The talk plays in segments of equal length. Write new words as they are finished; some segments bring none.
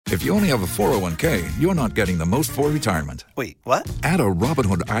If you only have a 401k, you're not getting the most for retirement. Wait, what? Add a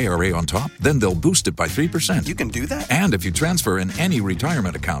Robinhood IRA on top, then they'll boost it by 3%. You can do that? And if you transfer in any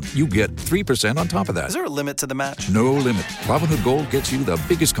retirement account, you get 3% on top of that. Is there a limit to the match? No limit. Robinhood Gold gets you the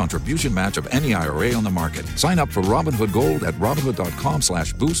biggest contribution match of any IRA on the market. Sign up for Robinhood Gold at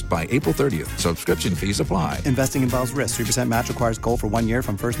Robinhood.com/boost by April 30th. Subscription fees apply. Investing involves risk. 3% match requires gold for 1 year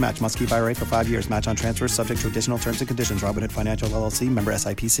from first match. Must keep IRA for 5 years. Match on transfers subject to additional terms and conditions. Robinhood Financial LLC, member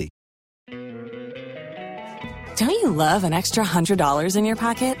SIPC. Don't you love an extra $100 in your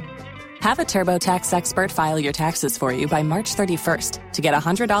pocket? Have a TurboTax expert file your taxes for you by March 31st to get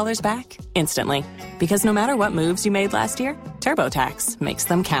 $100 back instantly. Because no matter what moves you made last year, TurboTax makes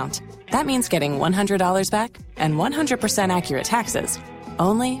them count. That means getting $100 back and 100% accurate taxes,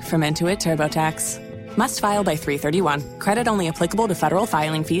 only from Intuit TurboTax. Must file by 3/31. Credit only applicable to federal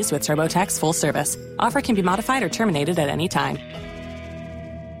filing fees with TurboTax full service. Offer can be modified or terminated at any time.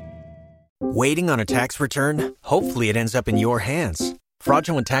 Waiting on a tax return? Hopefully it ends up in your hands.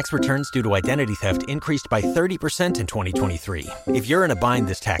 Fraudulent tax returns due to identity theft increased by 30% in 2023. If you're in a bind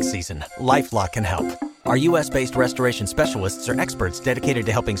this tax season, LifeLock can help. Our U.S.-based restoration specialists are experts dedicated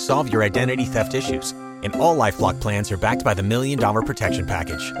to helping solve your identity theft issues. And all LifeLock plans are backed by the $1 Million Protection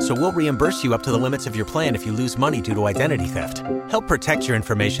Package. So we'll reimburse you up to the limits of your plan if you lose money due to identity theft. Help protect your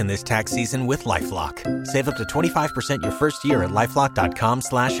information this tax season with LifeLock. Save up to 25% your first year at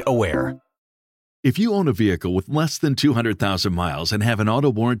LifeLock.com/aware. If you own a vehicle with less than 200,000 miles and have an auto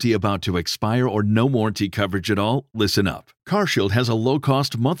warranty about to expire or no warranty coverage at all, listen up. CarShield has a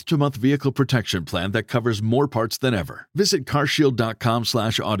low-cost month-to-month vehicle protection plan that covers more parts than ever. Visit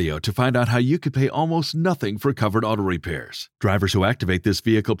carshield.com/audio to find out how you could pay almost nothing for covered auto repairs. Drivers who activate this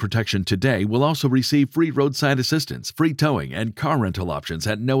vehicle protection today will also receive free roadside assistance, free towing, and car rental options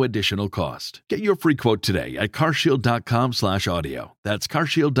at no additional cost. Get your free quote today at carshield.com/audio. That's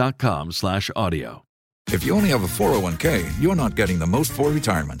carshield.com/audio. If you only have a 401k, you're not getting the most for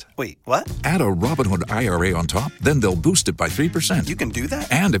retirement. Wait, what? Add a Robinhood IRA on top, then they'll boost it by 3%. You can do that?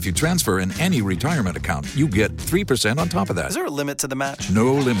 And if you transfer in any retirement account, you get 3% on top of that. Is there a limit to the match?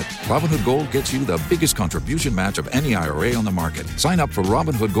 No limit. Robinhood Gold gets you the biggest contribution match of any IRA on the market. Sign up for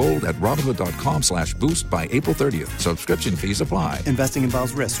Robinhood Gold at Robinhood.com/boost by April 30th. Subscription fees apply. Investing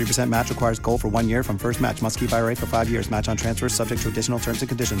involves risk. 3% match requires gold for 1 year from first match. Must keep IRA for 5 years. Match on transfers subject to additional terms and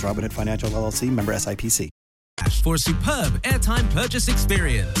conditions. Robinhood Financial LLC, member SIPC. For a superb airtime purchase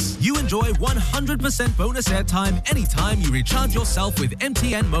experience. You enjoy 100% bonus airtime anytime you recharge yourself with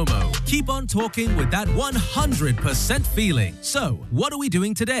MTN Momo. Keep on talking with that 100% feeling. So, what are we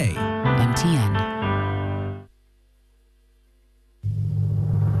doing today? MTN.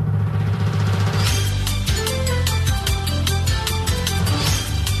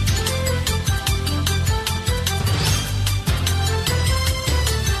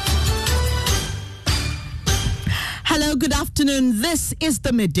 Hello, good afternoon. This is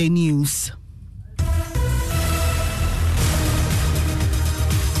the Midday News.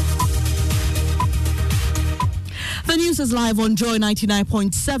 The news is live on Joy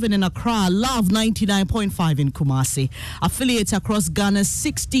 99.7 in Accra, Love 99.5 in Kumasi. Affiliates across Ghana's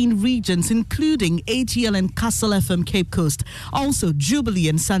 16 regions, including ATL and Castle FM Cape Coast. Also, Jubilee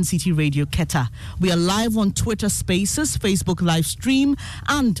and Sun City Radio Keta. We are live on Twitter Spaces, Facebook live stream,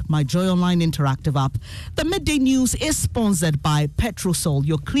 and my Joy Online interactive app. The Midday News is sponsored by Petrosol,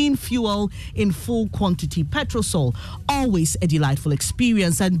 your clean fuel in full quantity. Petrosol, always a delightful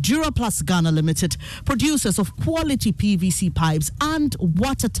experience. And Duraplast Ghana Limited, producers of quality PVC pipes and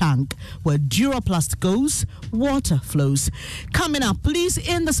water tank. Where Duraplast goes, water flows. Coming up, police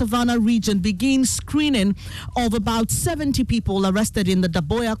in the Savannah region begin screening of about 70 people arrested in the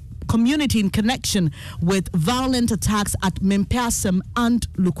Daboya community in connection with violent attacks at Mempiasem and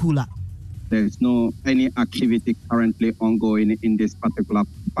Lukula. There is no any activity currently ongoing in this particular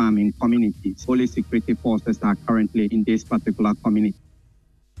farming community. Only security forces are currently in this particular community.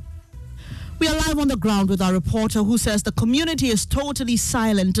 We are live on the ground with our reporter who says the community is totally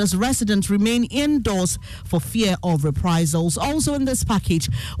silent as residents remain indoors for fear of reprisals. Also in this package,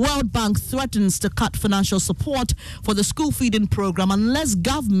 World Bank threatens to cut financial support for the school feeding program unless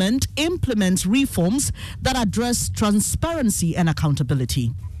government implements reforms that address transparency and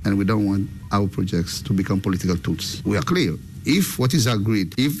accountability. And we don't want our projects to become political tools. We are clear. If what is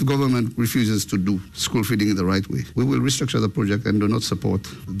agreed, if the government refuses to do school feeding in the right way, we will restructure the project and do not support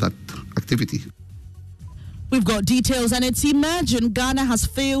that activity. We've got details, and it's emerging Ghana has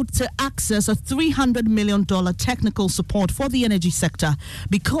failed to access a $300 million technical support for the energy sector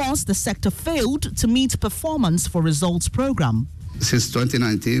because the sector failed to meet performance for results program. Since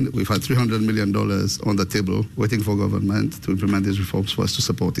 2019, we've had $300 million on the table waiting for government to implement these reforms for us to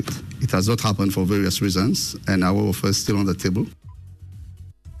support it. It has not happened for various reasons, and our offer is still on the table.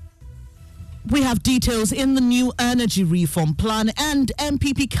 We have details in the new energy reform plan, and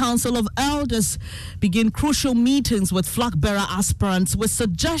MPP Council of Elders begin crucial meetings with flag bearer aspirants with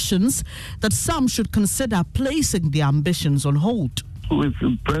suggestions that some should consider placing their ambitions on hold. We've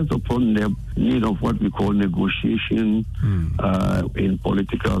impressed upon the need of what we call negotiation in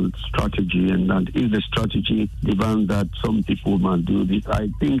political strategy, and that if the strategy demands that some people might do this, I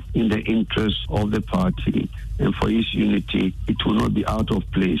think in the interest of the party and for its unity, it will not be out of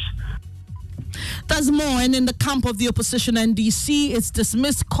place. There's more, and in the camp of the opposition NDC, it's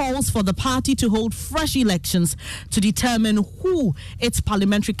dismissed calls for the party to hold fresh elections to determine who its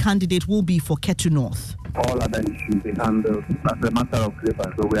parliamentary candidate will be for Ketu North. All other issues be handled as a matter of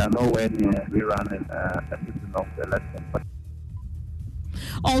grievance, so we are nowhere near rerunning a system of the election.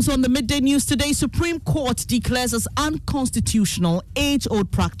 Also on the midday news today, Supreme Court declares as unconstitutional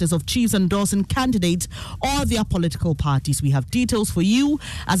age-old practice of chiefs endorsing candidates or their political parties. We have details for you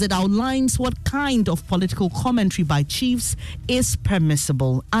as it outlines what kind of political commentary by chiefs is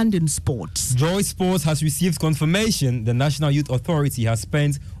permissible. And in sports, Joy Sports has received confirmation the National Youth Authority has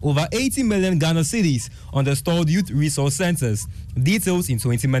spent over 80 million Ghana cedis on the stalled youth resource centers. Details in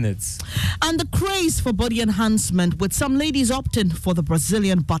 20 minutes. And the craze for body enhancement, with some ladies opting for the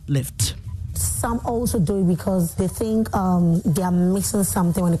Brazilian butt lift. Some also do it because they think they are missing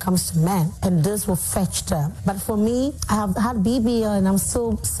something when it comes to men, and this will fetch them. But for me, I have had BBL and I'm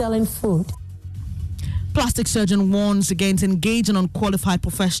still selling food. Plastic surgeon warns against engaging unqualified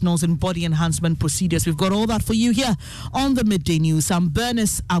professionals in body enhancement procedures. We've got all that for you here on the Midday News. I'm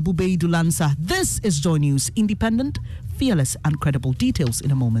Bernice Abubeidulansa. This is Joy News, independent, fearless and credible. Details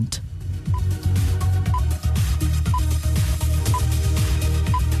in a moment.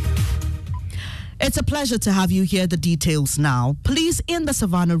 It's a pleasure to have you hear the details now. Police in the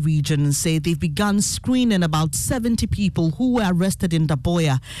Savannah region say they've begun screening about 70 people who were arrested in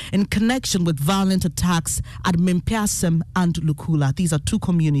Daboya in connection with violent attacks at Mimpiasem and Lukula. These are two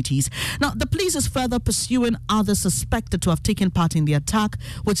communities. Now, the police is further pursuing others suspected to have taken part in the attack,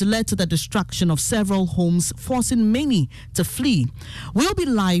 which led to the destruction of several homes, forcing many to flee. We'll be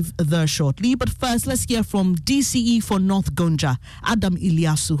live there shortly, but first, let's hear from DCE for North Gonja, Adam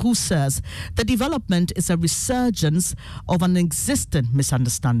Iliasu, who says the development is a resurgence of an existing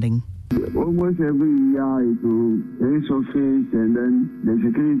misunderstanding. Almost every year it will resurface, and then the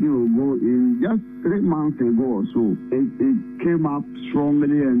security will go in. Just 3 months ago or so, it came up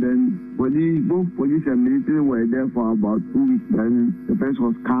strongly, and then both police and military were there for about 2 weeks. Then the person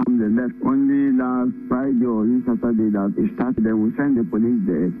was calm, they left. Only last Friday or Saturday that it started, then we sent the police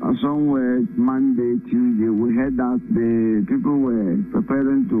there. Somewhere Monday, Tuesday, we heard that the people were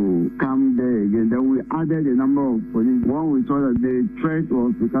preparing to come there again. Then we added a number of police. When we saw that the threat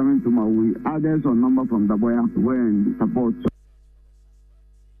was becoming too much, we added some number from Daboya to go and support.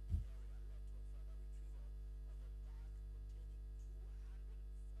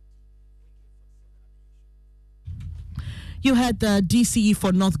 You heard the DCE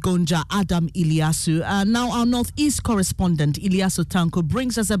for North Gonja, Adam Iliasu. Now our Northeast correspondent, Iliasu Tanko,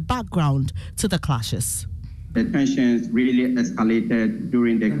 brings us a background to the clashes. The tensions really escalated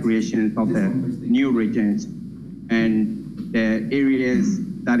during the creation of the new regions, and the areas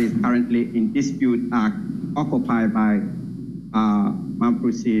that is currently in dispute are occupied by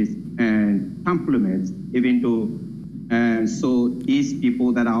Mamprosis and Pamplements, even though so these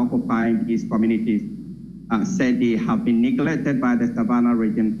people that are occupying these communities said they have been neglected by the Savannah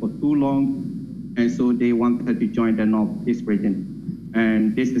region for too long, and so they wanted to join the Northeast region.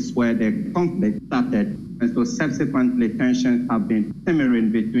 And this is where the conflict started. And so subsequently tensions have been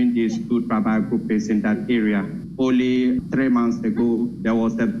simmering between these two tribal groups in that area. Only 3 months ago, there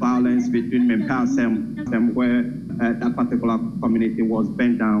was a violence between Mempasem, where that particular community was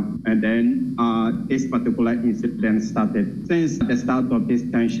burnt down, and then this particular incident started. Since the start of this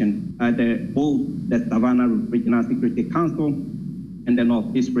tension, both the Savannah Regional Security Council and the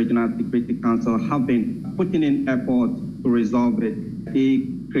Northeast Regional Security Council have been putting in effort to resolve it. They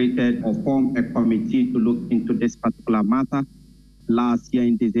created or formed a committee to look into this particular matter. Last year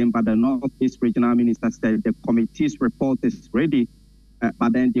in December, the Northeast Regional Minister said the committee's report is ready,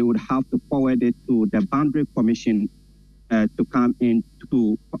 but then they would have to forward it to the Boundary Commission to come in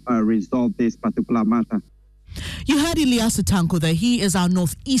to resolve this particular matter. You heard Ilyasu Tanko there. He is our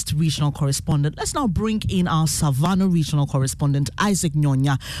Northeast regional correspondent. Let's now bring in our Savannah regional correspondent, Isaac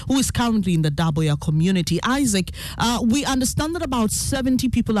Nyonya, who is currently in the Daboya community. Isaac, we understand that about 70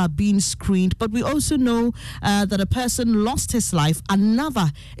 people are being screened, but we also know that a person lost his life.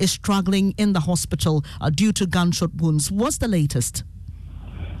 Another is struggling in the hospital due to gunshot wounds. What's the latest?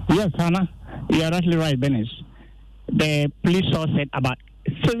 Yes, Hannah, you are actually right, Dennis. The police source said about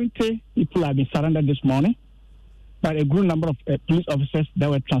 70 people have been surrendered this morning by a good number of police officers that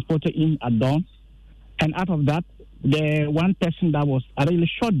were transported in at dawn. And out of that, the one person that was really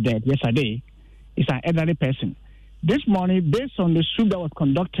shot dead yesterday is an elderly person. This morning, based on the sweep that was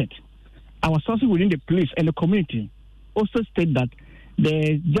conducted, our sources within the police and the community also state that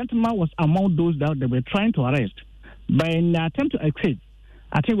the gentleman was among those that they were trying to arrest. But in the attempt to escape,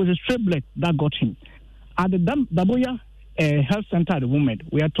 I think it was a stray bullet that got him. At the Daboya Health Center at the moment,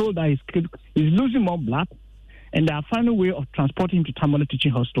 we are told that he's losing more blood, and they are finding a way of transporting him to Tamale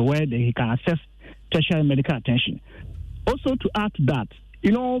Teaching Hospital where he can access tertiary medical attention. Also, to add to that,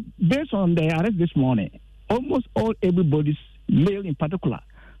 based on the arrest this morning, almost all everybody's, male in particular,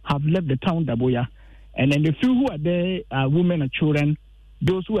 have left the town Daboya, and then the few who are there are women and children.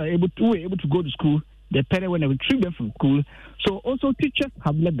 Those who were able to go to school, the parents when they retrieve them from school. So also teachers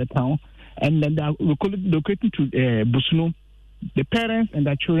have left the town, and then they are located to Busunu. The parents and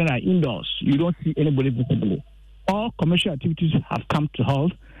their children are indoors. You don't see anybody visibly. All commercial activities have come to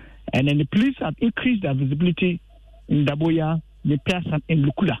halt, and then the police have increased their visibility in Daboya, Nepiasa, and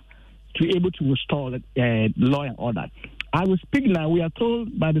Lukula to be able to restore law and order. I will speak now. We are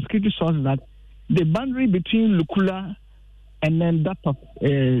told by the security sources that the boundary between Lukula and then that of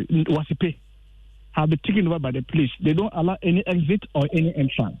Wasipe have been taken over by the police. They don't allow any exit or any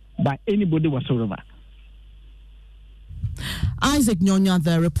entrance by anybody whatsoever. Isaac Nyonya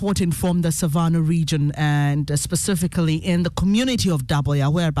there reporting from the Savannah region, and specifically in the community of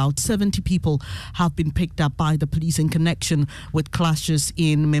Daboya, where about 70 people have been picked up by the police in connection with clashes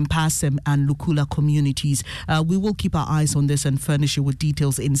in Mempasem and Lukula communities. We will keep our eyes on this and furnish you with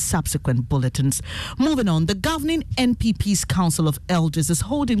details in subsequent bulletins. Moving on, the governing NPP's Council of Elders is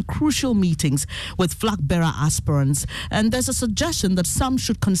holding crucial meetings with flag bearer aspirants, and there's a suggestion that some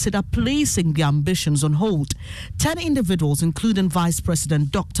should consider placing their ambitions on hold. 10 individuals, including Vice President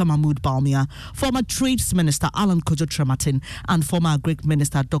Dr. Mahmoud Bawumia, former Trades Minister Alan Kojo Trematin, and former Agri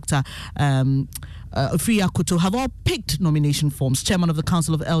Minister Dr. Ofria Kuto have all picked nomination forms. Chairman of the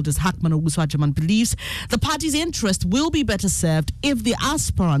Council of Elders, Hackman Owusu-Agyemang, believes the party's interest will be better served if the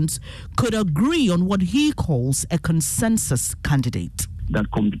aspirants could agree on what he calls a consensus candidate. That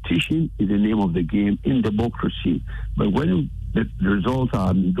competition is the name of the game in democracy. But when the results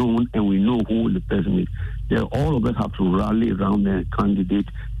are known and we know who the person is, then all of us have to rally around the candidate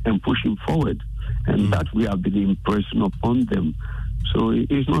and push him forward. And that we have been impressing upon them. So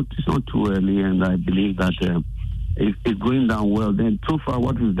it's not too early, and I believe that it's going down well. Then so far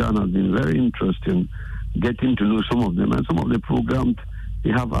what we've done has been very interesting, getting to know some of them. And some of the programs they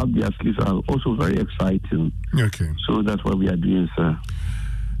have up their sleeves are also very exciting. Okay. So that's what we are doing, sir.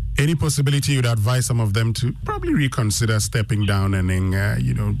 Any possibility you'd advise some of them to probably reconsider stepping down and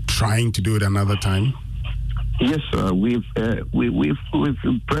then, trying to do it another time? Yes, sir. We've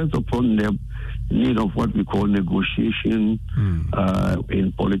impressed upon them the need of what we call negotiation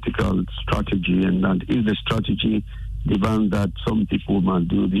in political strategy, and that if the strategy demands that some people must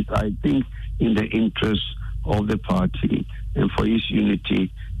do this, I think in the interest of the party and for its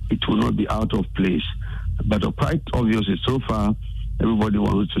unity, it will not be out of place. But quite obviously, so far, everybody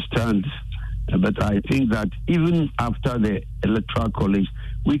wants to stand. But I think that even after the Electoral College,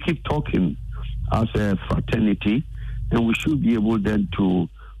 we keep talking as a fraternity, and we should be able then to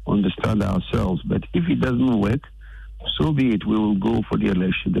understand ourselves. But if it doesn't work, so be it. We will go for the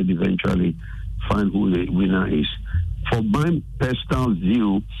election and eventually find who the winner is. For my personal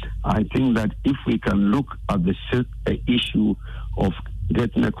view, I think that if we can look at the issue of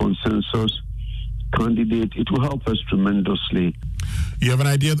getting a consensus candidate, it will help us tremendously. You have an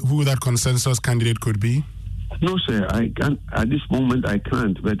idea who that consensus candidate could be? No, sir. I can't. At this moment, I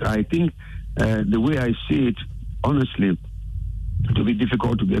can't. But I think the way I see it, honestly, it will be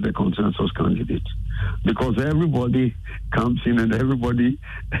difficult to get a consensus candidate because everybody comes in and everybody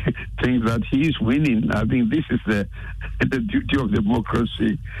thinks that he is winning. I think this is the duty of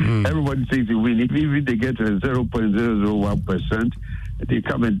democracy. Everybody thinks they win. If they get a 0.001%, they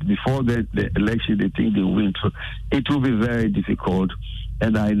come and before the election they think they win. So it will be very difficult.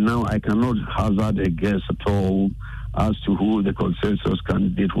 And I cannot hazard a guess at all as to who the consensus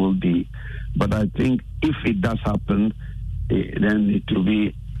candidate will be. But I think if it does happen, then it will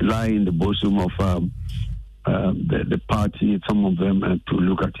be lie in the bosom of the party, some of them, to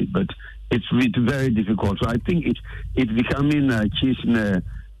look at it. But it's very difficult. So I think it's becoming chasing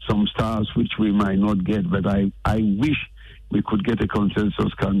some stars which we might not get. But I wish we could get a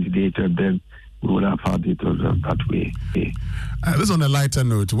consensus candidate, and then we would have had it that way. This on a lighter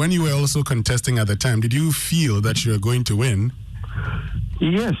note. When you were also contesting at the time, did you feel that you were going to win?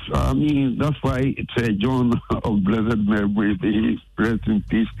 Yes, I mean, that's why it's John of Blessed Memory, rest in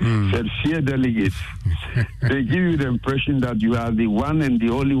peace, said, fear delegates. They give you the impression that you are the one and the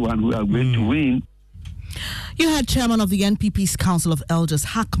only one who are going to win. You had Chairman of the NPP's Council of Elders,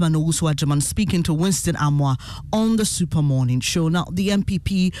 Hackman Owusu-Agyeman, speaking to Winston Amwa on the Super Morning Show. Now, the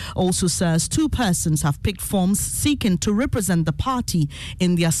NPP also says 2 persons have picked forms seeking to represent the party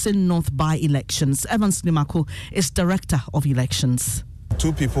in the Asin North by-elections. Evans Nimako is Director of Elections.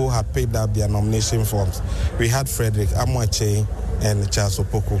 2 people have picked up their nomination forms. We had Frederick Amwache and Charles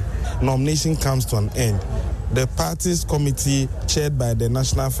Opoku. Nomination comes to an end. The party's committee, chaired by the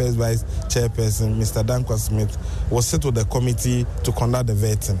National First Vice Chairperson, Mr. Dankwa Smith, was set with the committee to conduct the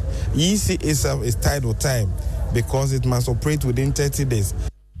vetting. EC itself is tied with time because it must operate within 30 days.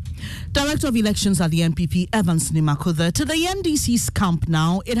 Director of Elections at the NPP, Evans Nimako, there. To the NDC's camp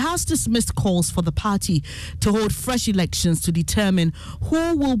now, it has dismissed calls for the party to hold fresh elections to determine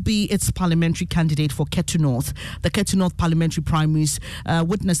who will be its parliamentary candidate for Ketu North. The Ketu North parliamentary primaries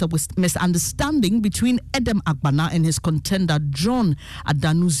witnessed a misunderstanding between Edem Agbana and his contender John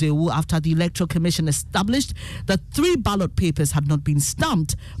Adanuzewu after the Electoral Commission established that 3 ballot papers had not been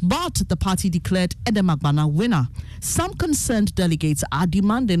stamped, but the party declared Edem Agbana winner. Some concerned delegates are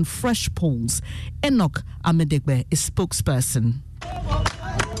demanding fresh polls. Enoch Amedegbe is spokesperson.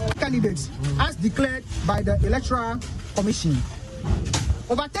 Candidates, as declared by the Electoral Commission,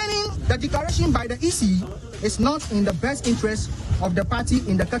 overturning the declaration by the EC is not in the best interest of the party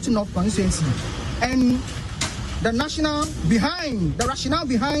in the Ketu North constituency, and the rationale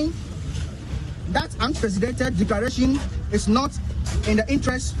behind that unprecedented declaration is not in the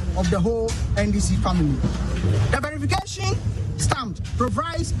interest of the whole NDC family. The verification stamped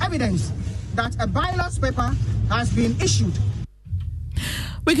provides evidence that a ballot paper has been issued.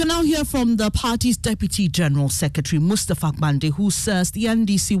 We can now hear from the party's Deputy General Secretary, Mustafa Gbande, who says the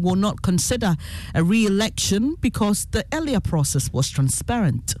NDC will not consider a re-election because the earlier process was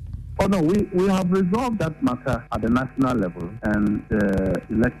transparent. Oh no, we have resolved that matter at the national level, and the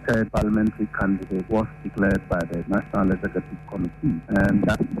elected parliamentary candidate was declared by the National Executive Committee, and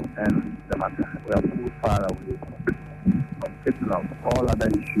that ends the matter. We are too far away from taking out all other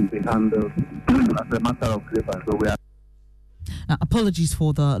issues we handle as a matter of grievance. So we are. Apologies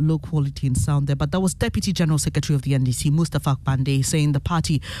for the low quality in sound there, but that was Deputy General Secretary of the NDC, Mustafa Gbande, saying the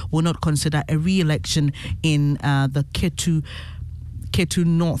party will not consider a re-election in the Ketu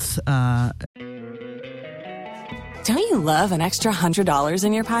North. Don't you love an extra $100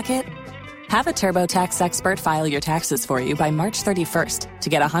 in your pocket? Have a TurboTax expert file your taxes for you by March 31st to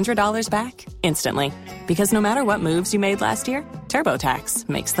get $100 back instantly. Because no matter what moves you made last year, TurboTax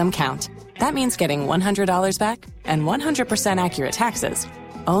makes them count. That means getting $100 back and 100% accurate taxes,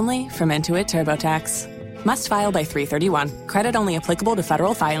 only from Intuit TurboTax. Must file by 3/31. Credit only applicable to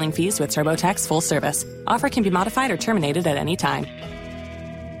federal filing fees with TurboTax full service. Offer can be modified or terminated at any time.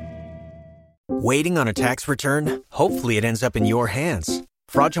 Waiting on a tax return? Hopefully it ends up in your hands.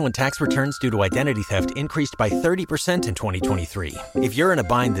 Fraudulent tax returns due to identity theft increased by 30% in 2023. If you're in a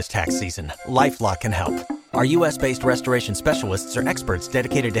bind this tax season, LifeLock can help. Our U.S.-based restoration specialists are experts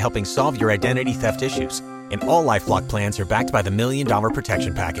dedicated to helping solve your identity theft issues. And all LifeLock plans are backed by the $1 Million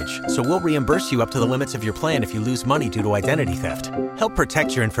Protection Package. So we'll reimburse you up to the limits of your plan if you lose money due to identity theft. Help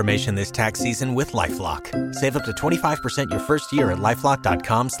protect your information this tax season with LifeLock. Save up to 25% your first year at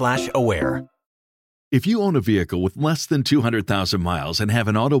LifeLock.com/aware. If you own a vehicle with less than 200,000 miles and have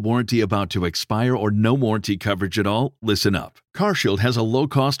an auto warranty about to expire or no warranty coverage at all, listen up. CarShield has a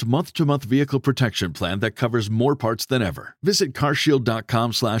low-cost month-to-month vehicle protection plan that covers more parts than ever. Visit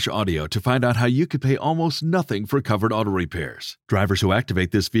carshield.com/audio to find out how you could pay almost nothing for covered auto repairs. Drivers who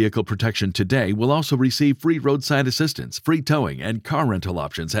activate this vehicle protection today will also receive free roadside assistance, free towing, and car rental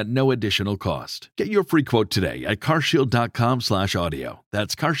options at no additional cost. Get your free quote today at carshield.com/audio.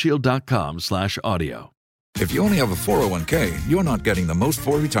 That's carshield.com/audio. If you only have a 401k, you're not getting the most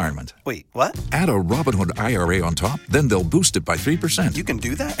for retirement. Wait, what? Add a Robinhood IRA on top, then they'll boost it by 3%. You can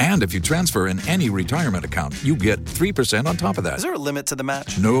do that? And if you transfer in any retirement account, you get 3% on top of that. Is there a limit to the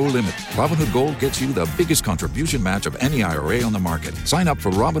match? No limit. Robinhood Gold gets you the biggest contribution match of any IRA on the market. Sign up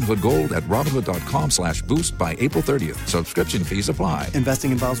for Robinhood Gold at Robinhood.com/boost by April 30th. Subscription fees apply.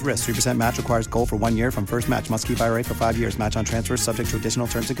 Investing involves risk. 3% match requires gold for 1 year from first match. Must keep IRA for 5 years. Match on transfers subject to additional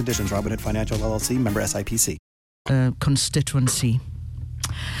terms and conditions. Robinhood Financial LLC, member SIPC. constituency.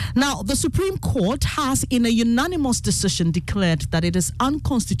 Now, the Supreme Court has, in a unanimous decision, declared that it is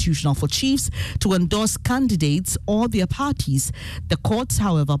unconstitutional for chiefs to endorse candidates or their parties. The courts,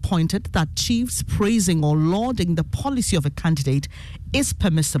 however, pointed that chiefs praising or lauding the policy of a candidate is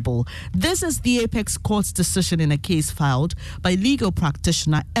permissible. This is the Apex Court's decision in a case filed by legal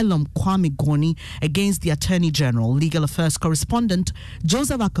practitioner Elom Kwame Goni against the Attorney General. Legal Affairs correspondent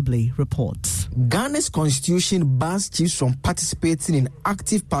Joseph Akable reports. Ghana's constitution bans chiefs from participating in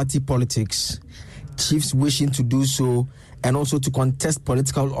active party politics. Chiefs wishing to do so and also to contest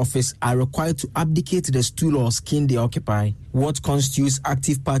political office are required to abdicate the stool or skin they occupy. What constitutes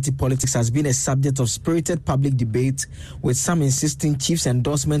active party politics has been a subject of spirited public debate, with some insisting chiefs'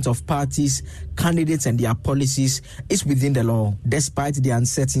 endorsement of parties, candidates and their policies is within the law. Despite the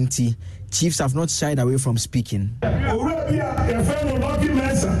uncertainty, chiefs have not shied away from speaking.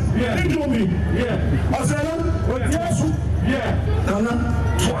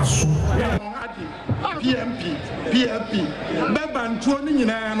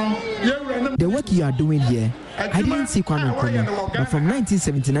 The work you are doing here, I didn't see Kwame Nkrumah, but from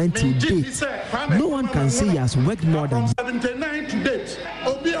 1979 to date, no one can say he has worked more than 79 to date.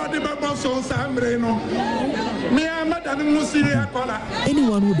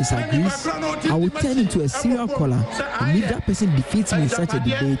 Anyone who disagrees, I will turn into a serial caller, and if that person defeats me in such a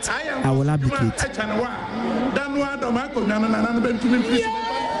debate, I will abdicate.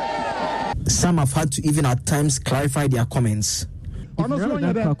 Some have had to even at times clarify their comments. If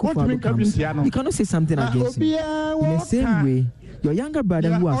comes, you cannot say something against him. In the same way, your younger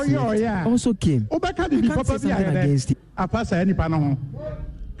brother who has left also came. You can't say something against him.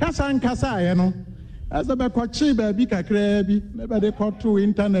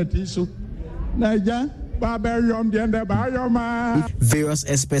 Various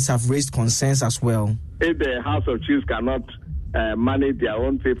experts have raised concerns as well. If the House of Chiefs cannot manage their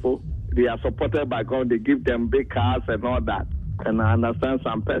own people, they are supported by God, they give them big cars and all that. And I understand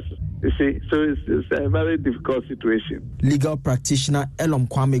some persons. You see, so it's a very difficult situation. Legal practitioner Elom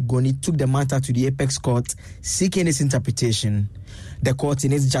Kwame Goni took the matter to the Apex Court, seeking its interpretation. The court,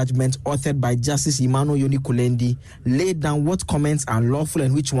 in its judgment, authored by Justice Emmanuel Yoni Kulendi, laid down what comments are lawful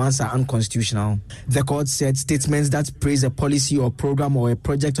and which ones are unconstitutional. The court said statements that praise a policy or program or a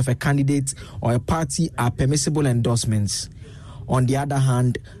project of a candidate or a party are permissible endorsements. On the other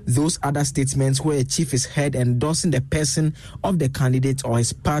hand, those other statements where a chief is heard endorsing the person of the candidate or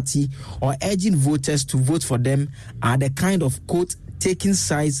his party or urging voters to vote for them are the kind of, quote, taking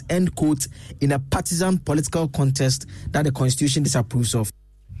sides, end quote, in a partisan political contest that the Constitution disapproves of.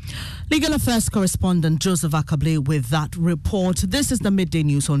 Legal Affairs correspondent Joseph Akable with that report. This is the Midday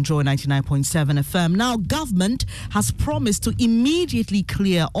News on Joy 99.7 FM. Now, government has promised to immediately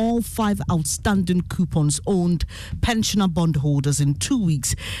clear all 5 outstanding coupons owned pensioner bondholders in 2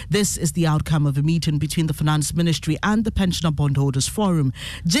 weeks. This is the outcome of a meeting between the Finance Ministry and the Pensioner Bondholders Forum.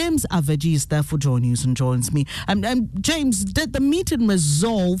 James Aveji is there for Joy News and joins me. James, did the meeting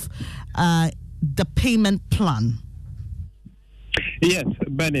resolve the payment plan? Yes,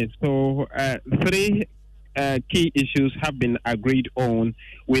 Bennett. So 3 key issues have been agreed on.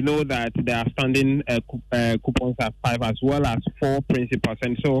 We know that the outstanding coupons are 5 as well as 4 principals.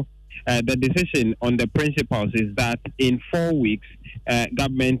 And so the decision on the principals is that in 4 weeks,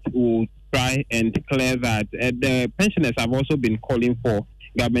 government will try and clear that. The pensioners have also been calling for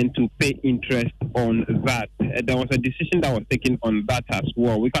government to pay interest on that. There was a decision that was taken on that as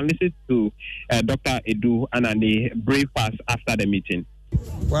well. We can listen to Dr. Edu Anani brief us after the meeting.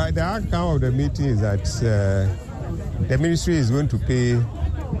 Well, the outcome of the meeting is that the ministry is going to pay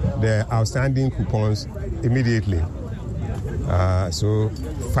the outstanding coupons immediately. So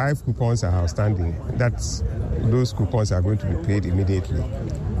 5 coupons are outstanding. Those coupons are going to be paid immediately.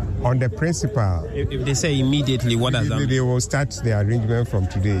 On the principal, if they say immediately, what does that mean? They will start the arrangement from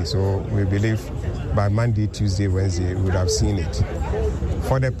today. So we believe by Monday, Tuesday, Wednesday, we would have seen it.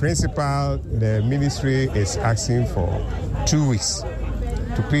 For the principal, the ministry is asking for 2 weeks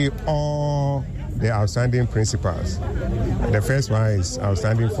to pay all the outstanding principals. The first one is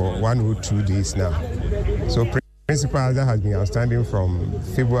outstanding for 102 days now. So principals that has been outstanding from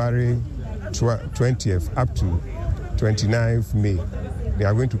February 20th up to 29th May. They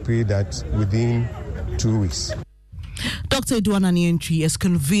are going to pay that within 2 weeks. Dr. Edouana Nientri is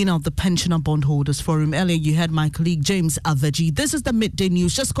convener of the Pensioner Bondholders Forum. Earlier, you heard my colleague James Aveji. This is the Midday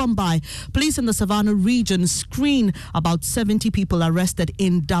News. Just gone by, police in the Savannah region screen about 70 people arrested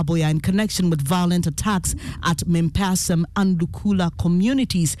in Daboya in connection with violent attacks at Mimpasem and Lukula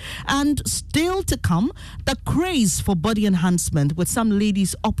communities. And still to come, the craze for body enhancement, with some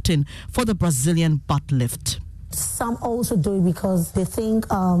ladies opting for the Brazilian butt lift. Some also do it because they think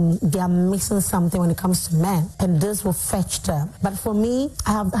they are missing something when it comes to men, and this will fetch them. But for me,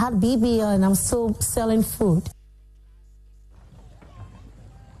 I have had BBL and I'm still selling food.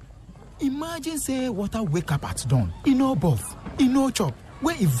 Imagine say water wake up at dawn, no bath, no chop,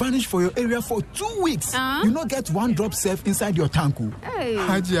 where it vanish for your area for 2 weeks. You not get one drop safe inside your tank. Hey.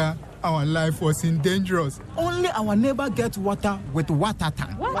 Hajia, our life was in dangerous. Only our neighbor gets water with water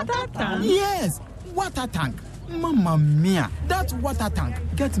tank. Water tank? Yes, water tank. Mamma mia, that water tank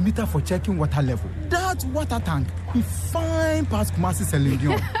gets meter for checking water level. That water tank be fine past Kumasi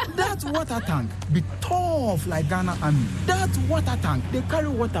Selenium. That water tank be tough like Ghana Army. That water tank, they carry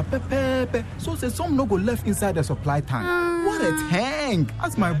water pepe, so say some no go left inside the supply tank. What a tank!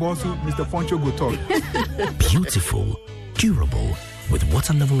 As my boss, Mr. Poncho, go talk. Beautiful, durable, with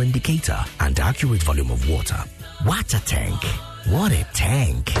water level indicator and accurate volume of water. Water tank. What a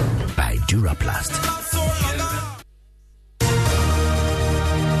tank! By Duraplast.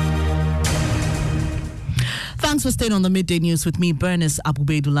 Thanks for staying on the Midday News with me, Bernice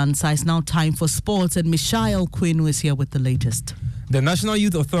Abubedu-Lansai. It's now time for sports, and Michelle Quinn, who is here with the latest. The National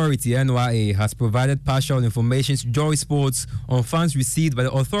Youth Authority, NYA, has provided partial information to Joy Sports on funds received by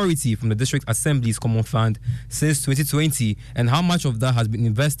the authority from the District Assembly's Common Fund since 2020 and how much of that has been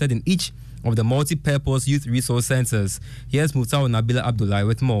invested in each of the multi-purpose youth resource centers. Here's Mutau Nabila Abdullah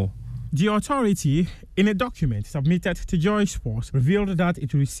with more. The authority, in a document submitted to Joy Sports, revealed that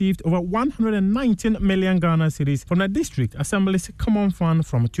it received over 119 million Ghana cedis from the District Assembly's Common Fund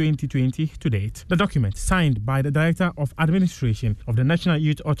from 2020 to date. The document, signed by the Director of Administration of the National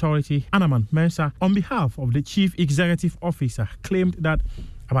Youth Authority, Anaman Mensah, on behalf of the Chief Executive Officer, claimed that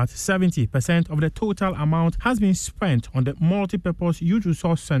about 70% of the total amount has been spent on the multi-purpose youth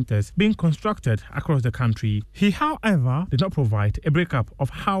resource centers being constructed across the country. He, however, did not provide a breakup of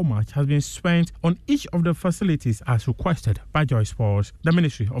how much has been spent on each of the facilities as requested by Joy Sports. The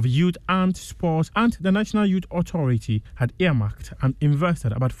Ministry of Youth and Sports and the National Youth Authority had earmarked and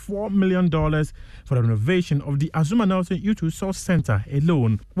invested about $4 million for the renovation of the Azuma Nelson Youth Resource Center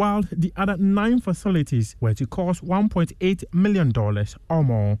alone, while the other 9 facilities were to cost $1.8 million or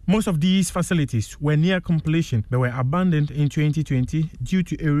more. Most of these facilities were near completion but were abandoned in 2020 due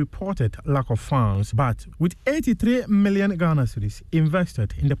to a reported lack of funds. But with 83 million Ghana cedis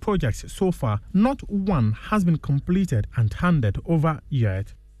invested in the projects so far, not one has been completed and handed over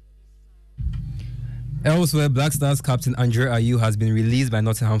yet. Elsewhere, Black Stars captain Andre Ayew has been released by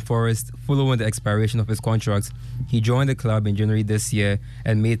Nottingham Forest following the expiration of his contract. He joined the club in January this year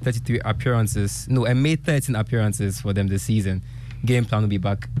and made 13 appearances for them this season. Game plan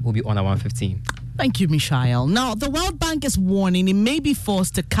will be on at 1:15. Thank you, Michael. Now, the World Bank is warning it may be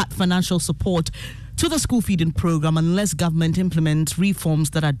forced to cut financial support to the school feeding program unless government implements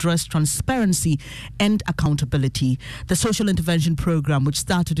reforms that address transparency and accountability. The social intervention program, which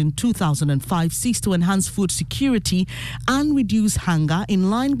started in 2005, seeks to enhance food security and reduce hunger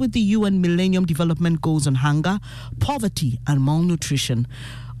in line with the UN Millennium Development Goals on hunger, poverty, and malnutrition.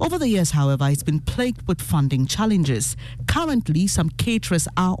 Over the years, however, it's been plagued with funding challenges. Currently, some caterers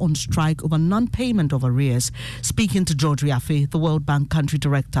are on strike over non-payment of arrears. Speaking to George Riafe, the World Bank Country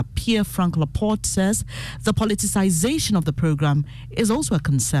Director Pierre-Franck Laporte says the politicization of the program is also a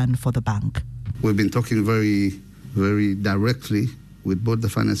concern for the bank. We've been talking very, very directly with both the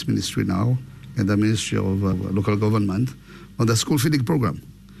Finance Ministry now and the Ministry of Local Government on the school feeding program.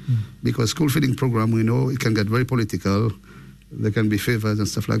 Because school feeding program, we know it can get very political. There can be favors and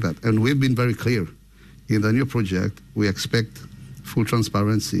stuff like that. And we've been very clear. In the new project, we expect full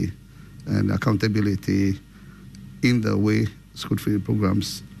transparency and accountability in the way school feeding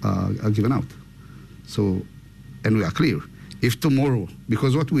programs are given out. So, and we are clear. If tomorrow,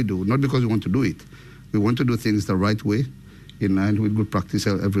 because what we do, not because we want to do it, we want to do things the right way, in line with good practice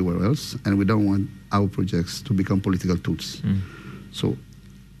everywhere else, and we don't want our projects to become political tools. So,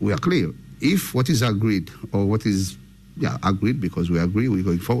 we are clear. If what is agreed, or what is agreed, because we agree, we're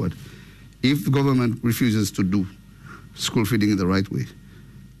going forward. If the government refuses to do school feeding in the right way,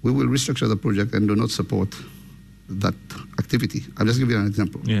 we will restructure the project and do not support that activity. I'll just give you an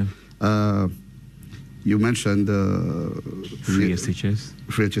example. You mentioned free SHS.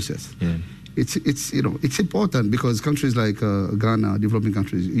 Free HSS. Yeah. It's important because countries like Ghana, developing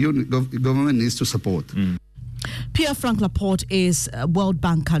countries, government needs to support. Pierre-Frank Laporte is World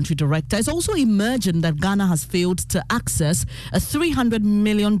Bank country director. It's also emerging that Ghana has failed to access a $300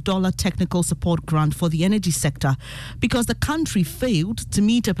 million technical support grant for the energy sector because the country failed to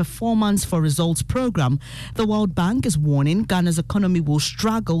meet a performance for results program. The World Bank is warning Ghana's economy will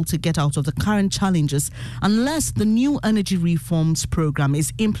struggle to get out of the current challenges unless the new energy reforms program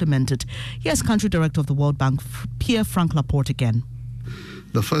is implemented. Here's country director of the World Bank, Pierre-Frank Laporte again.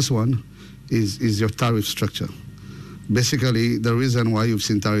 The first one is your tariff structure. Basically, the reason why you've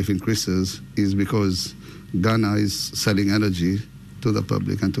seen tariff increases is because Ghana is selling energy to the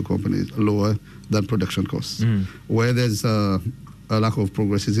public and to companies lower than production costs. Where there's a lack of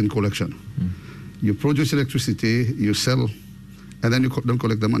progress is in collection. You produce electricity, you sell, and then you don't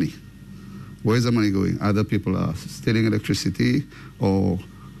collect the money. Where is the money going? Either people are stealing electricity or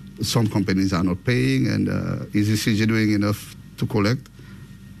some companies are not paying, and is ECG doing enough to collect?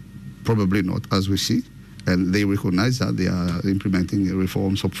 Probably not, as we see. And they recognize that they are implementing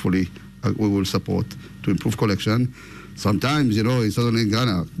reforms. Hopefully, we will support to improve collection. Sometimes, it's only in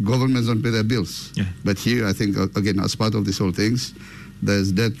Ghana. Governments don't pay their bills. Yeah. But here, I think, again, as part of these whole things,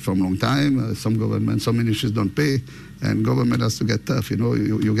 there's debt from a long time. Some governments, some ministries don't pay. And government has to get tough.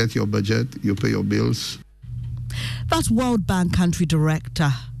 You get your budget, you pay your bills. That's World Bank country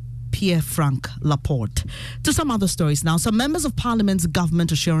director Pierre-Frank Laporte. To some other stories now. Some members of Parliament's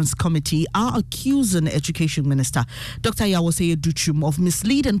Government Assurance Committee are accusing Education Minister Dr. Yawoseye Duchum of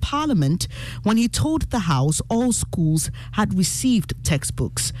misleading Parliament when he told the House all schools had received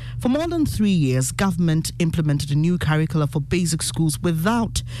textbooks. For more than 3 years, government implemented a new curricula for basic schools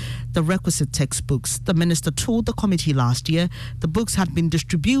without the requisite textbooks. The minister told the committee last year the books had been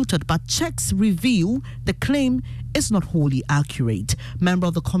distributed, but checks reveal the claim is not wholly accurate. Member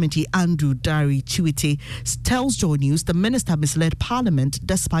of the committee, Andrew Dari Chiwite, tells Joy News the minister misled Parliament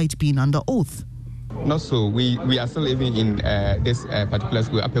despite being under oath. Not so. We are still living in this particular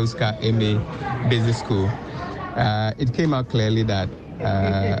school, Apeuska MA Basic School. It came out clearly that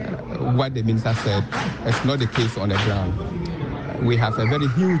what the minister said is not the case on the ground. We have a very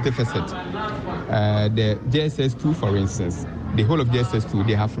huge deficit. The JSS2, for instance, the whole of JSS2,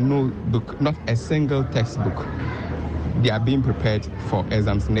 they have no book, not a single textbook. They are being prepared for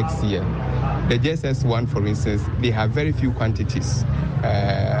exams next year. The JSS1, for instance, they have very few quantities.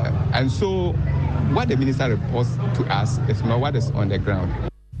 And so what the minister reports to us is not what is on the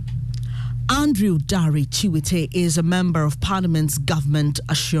ground. Andrew Dari Chiwite is a member of Parliament's Government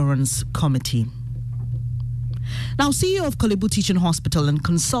Assurance Committee. Now, CEO of Kolebu Teaching Hospital and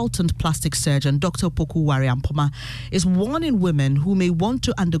consultant plastic surgeon Dr. Opoku Ware-Ampoma is warning women who may want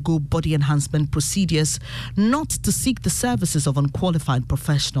to undergo body enhancement procedures not to seek the services of unqualified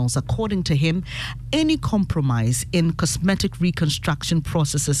professionals. According to him, any compromise in cosmetic reconstruction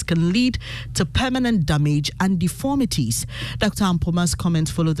processes can lead to permanent damage and deformities. Dr. Ampoma's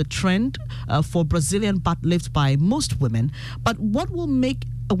comments follow the trend for Brazilian butt lift by most women, but what will make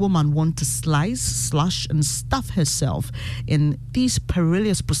a woman want to slice, slash, and stuff herself in these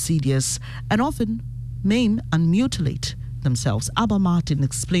perilous procedures and often maim and mutilate themselves? Abba Martin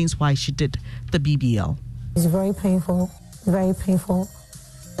explains why she did the BBL. It's very painful,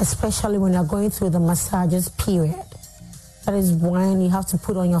 especially when you're going through the massages period. That is when you have to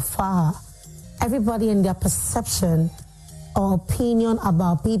put on your fur. Everybody in their perception or opinion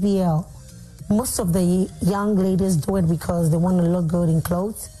about BBL, most of the young ladies do it because they want to look good in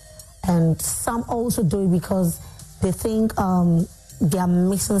clothes, and some also do it because they think they are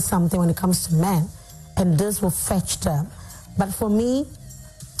missing something when it comes to men, and this will fetch them. But for me,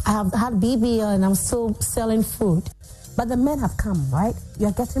 I have had BBL and I'm still selling food. But the men have come, right?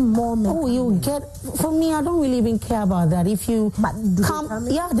 You're getting more men. Oh, you get... For me, I don't really even care about that. If you come...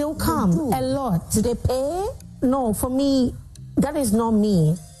 Yeah, they'll come. A lot. Do they pay? No, for me, that is not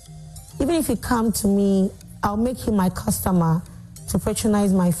me. Even if you come to me, I'll make you my customer to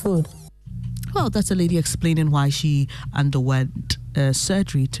patronize my food. Well, that's a lady explaining why she underwent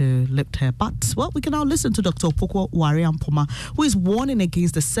surgery to lift her butt. Well, we can now listen to Dr. Opoku Ware-Ampoma, who is warning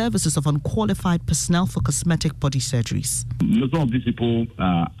against the services of unqualified personnel for cosmetic body surgeries. Some of these people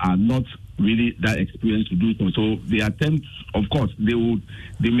are not really that experienced to do so. So the attempts, of course,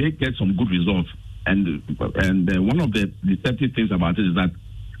 they may get some good results. And one of the deceptive things about it is that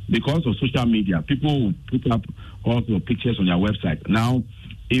because of social media, people will put up all the pictures on their website. Now,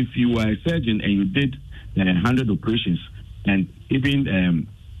 if you are a surgeon and you did 100 operations and even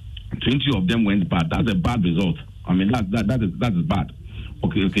 20 of them went bad, that's a bad result. I mean, that is bad.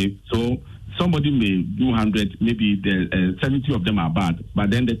 Okay. So somebody may do 100, maybe 70 of them are bad, but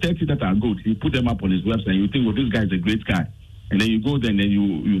then the 30 that are good, you put them up on his website and you think, well, this guy is a great guy. and then you go there and then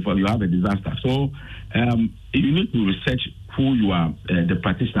you have a disaster. So you need to research who you are, the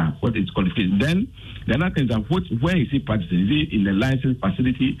practitioner, what is qualification. Then the other thing is that where is he practicing? Is he in the licensed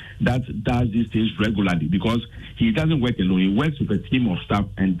facility that does these things regularly? Because he doesn't work alone. He works with a team of staff,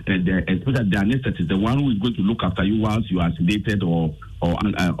 and especially the anesthetist, the one who is going to look after you whilst you are sedated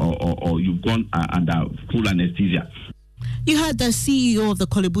or you've gone under full anesthesia. You heard the CEO of the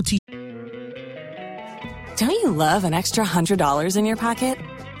Kolebuti. Don't you love an extra $100 in your pocket?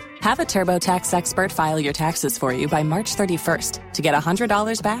 Have a TurboTax expert file your taxes for you by March 31st to get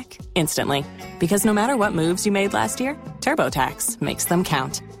 $100 back instantly. Because no matter what moves you made last year, TurboTax makes them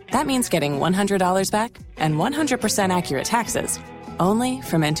count. That means getting $100 back and 100% accurate taxes, only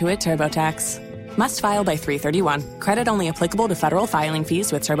from Intuit TurboTax. Must file by 3/31. Credit only applicable to federal filing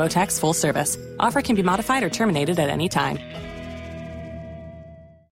fees with TurboTax full service. Offer can be modified or terminated at any time.